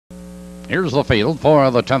Here's the field for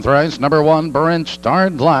the 10th race. Number 1, Branch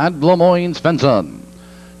Starred Lad, Lemoyne Svensson.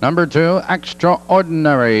 Number 2,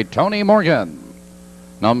 Extraordinary, Tony Morgan.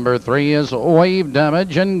 Number 3 is Wave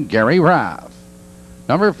Damage and Gary Raff.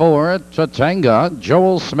 Number 4, Tatanga,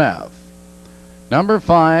 Joel Smith. Number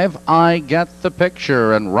 5, I Get the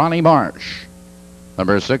Picture, and Ronnie Marsh.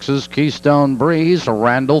 Number 6 is Keystone Breeze,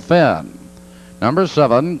 Randall Finn. Number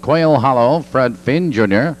 7, Quail Hollow, Fred Finn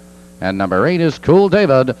Jr. And number 8 is Cool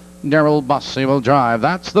David, Darrell Bussey will drive.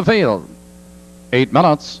 That's the field. 8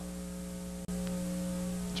 minutes.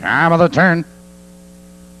 Time of the turn.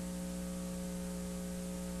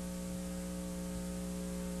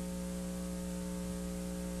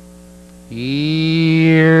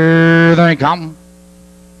 Here they come.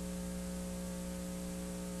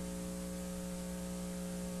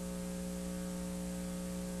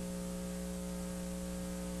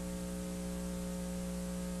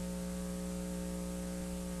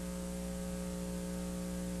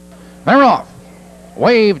 They're off.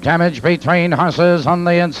 Wave Damage between horses on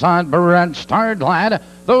the inside. Branch Starred Lad.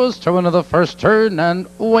 Those two into the first turn, and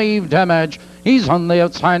Wave Damage. He's on the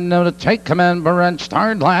outside now to take command. Branch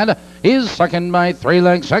Starred Lad is second by 3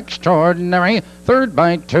 lengths. Extraordinary. Third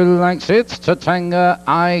by 2 lengths. It's Tatanga,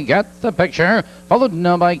 I Get the Picture. Followed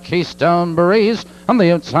now by Keystone Breeze. On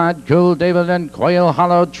the outside, Cool David and Quail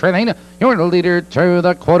Hollow trailing. Your leader to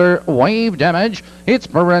the quarter, Wave Damage. It's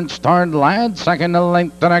Branch Starred Lad, second a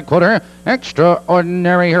length and a quarter.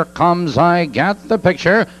 Extraordinary, here comes I Get the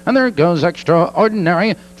Picture. And there goes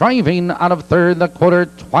Extraordinary, driving out of third, the quarter,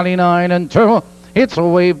 29 and 2. It's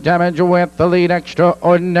Wave Damage with the lead.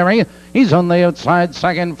 Extraordinary. He's on the outside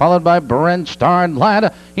second, followed by Branch Starred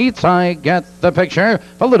Lad. It's I Get the Picture.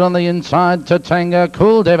 Followed on the inside, Tatanga,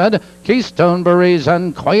 Cool David, Keystone Breeze,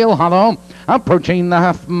 and Quail Hollow. Approaching the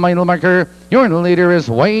half-mile marker, your leader is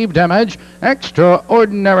Wave Damage.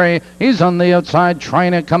 Extraordinary. He's on the outside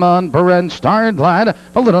trying to come on. Branch Starred Lad.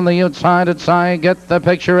 Followed on the outside, it's I Get the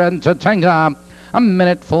Picture and Tatanga. A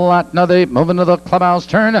minute flat, now they move into the clubhouse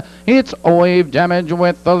turn. It's Wave Damage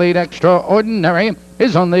with the lead. Extraordinary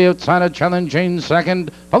is on the outside of challenging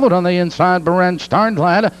second. Followed on the inside, Branch Starred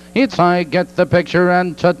Lad. It's I Get the Picture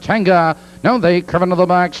and Tatanga. Now they curve into the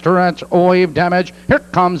back stretch. Wave Damage. Here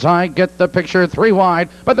comes I Get the Picture, 3 wide.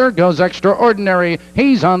 But there goes Extraordinary.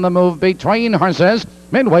 He's on the move between horses.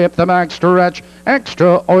 Midway up the back stretch,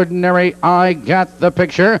 Extraordinary, I Get the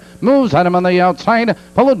Picture. Moves at him on the outside,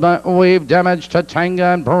 followed by Wave Damage,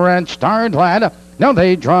 Tatanga, and Branch Starred Lad. Now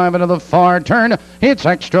they drive into the far turn. It's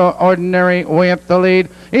Extraordinary with the lead.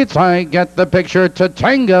 It's I Get the Picture.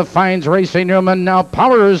 Tatanga finds racing room and now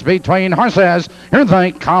powers between horses. Here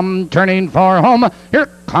they come, turning for home. Here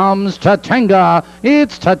comes Tatanga.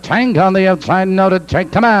 It's Tatanga on the outside now to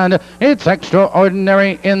take command. It's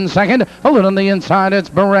Extraordinary in second. Followed on the inside, it's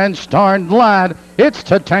Branch Starred Lad. It's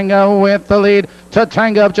Tatanga with the lead.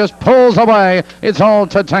 Tatanga just pulls away. It's all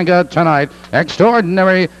Tatanga tonight.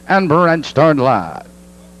 Extraordinary and Branch Starred Lad.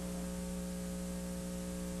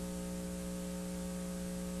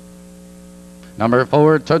 Number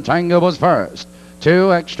 4, Tatanga was first.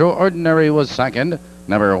 2, Extraordinary was second.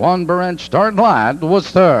 Number 1, Branch Starred Lad was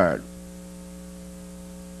third.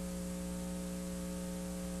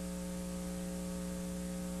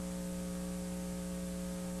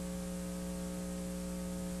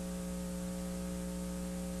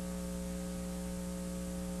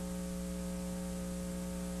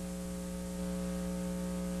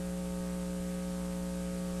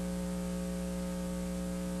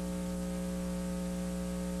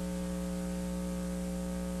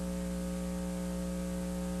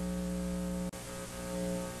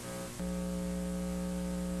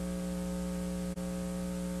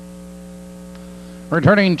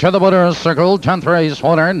 Returning to the winner's circle, 10th race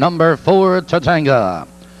winner, number 4, Tatanga.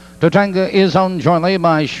 Tatanga is owned jointly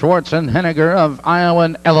by Schwartz and Henniger of Iowa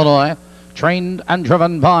and Illinois, trained and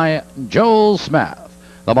driven by Joel Smith.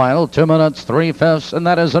 The mile, 2 minutes, 3/5, and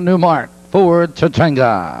that is a new mark for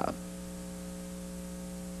Tatanga.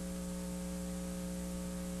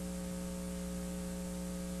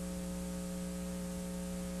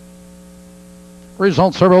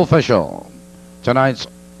 Results are official. Tonight's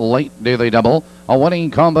late daily double, a winning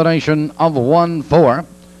combination of 1-4,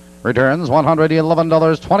 returns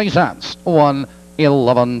 $111.20,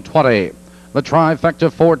 111.20. The trifecta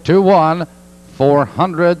 4-2-1,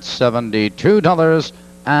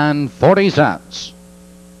 $472.40.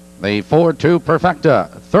 The 4-2 perfecta,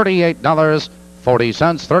 $38.40,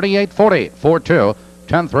 38.40, 4-2,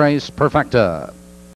 10th race perfecta.